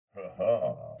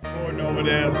Recording over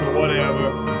there, so whatever.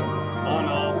 On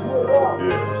off.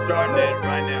 Yeah. We're starting it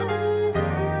right now.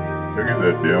 Can I get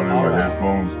that down in my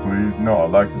headphones, please? No, I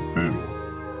like the fiddle.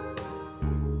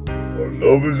 Our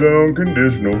love is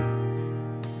unconditional.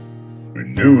 We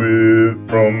knew it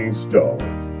from the start.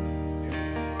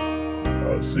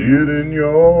 I see it in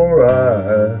your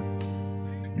eye.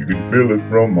 You can feel it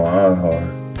from my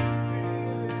heart.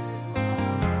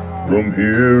 From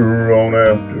here on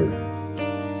after,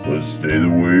 let's stay the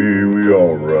way we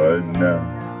are right now.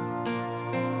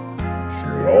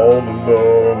 Share all the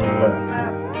love and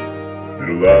laughter that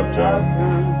a lifetime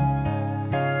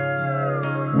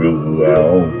will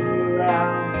allow.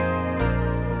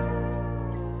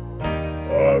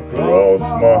 I cross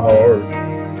my heart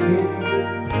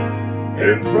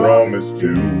and promise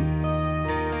to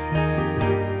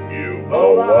give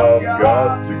all I've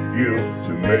got to give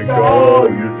to make all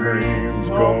your dreams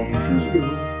come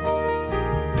true.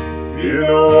 In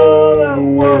all the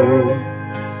world,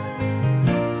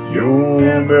 you'll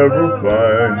never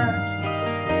find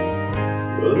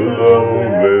a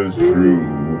love as true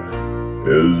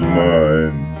as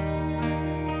mine.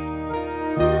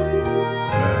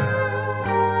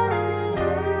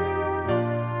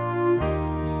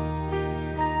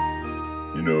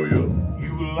 You know you'll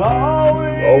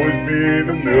always be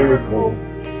the miracle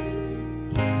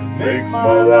that makes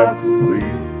my life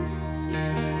complete.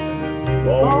 As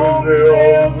long as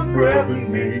there's a breath in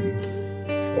me,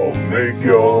 I'll make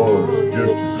yours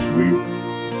just as sweet.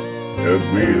 As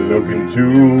we look into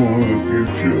the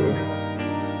future,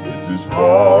 it's as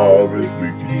far as we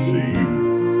can see.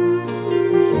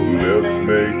 So let's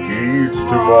make each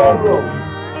tomorrow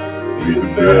be the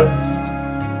best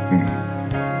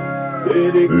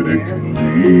that it can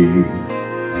be.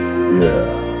 Yeah.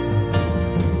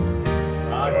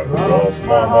 I cross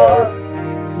my heart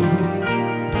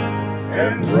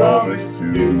and promise to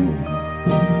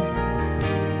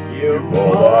give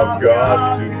all I've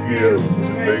got to give to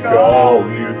make all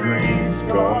your dreams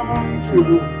come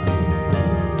true.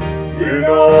 In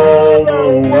all the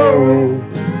world,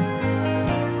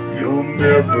 you'll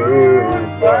never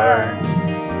find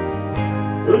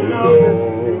the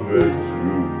love that's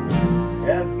true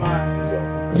as mine.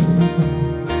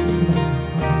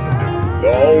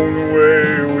 Along the way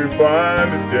we find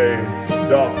a day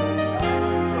stop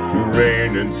to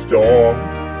rain and storm.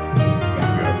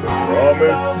 Got the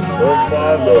promise of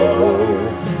my love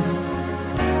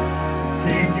to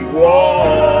keep you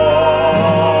warm.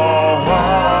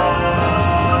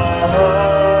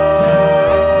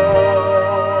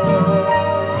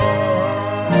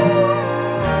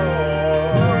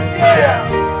 Yeah.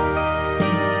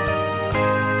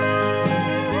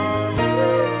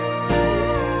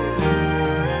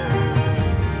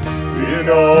 In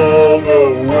all the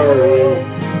world,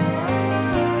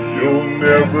 you'll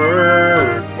never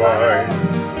find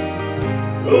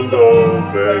the love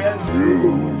that's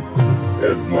true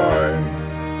as mine.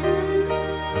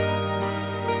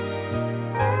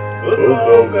 The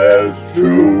love that's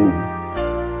true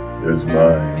as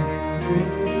mine.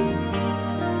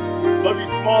 Love you,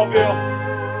 Smallville.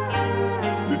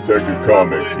 Detective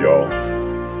Comics, y'all.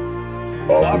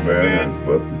 Aquaman has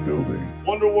left the building.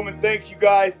 Wonder Woman, thanks you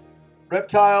guys.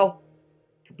 Reptile,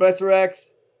 Professor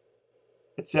X,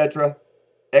 etc.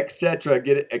 Etc.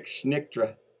 Get it?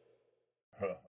 Exnictra.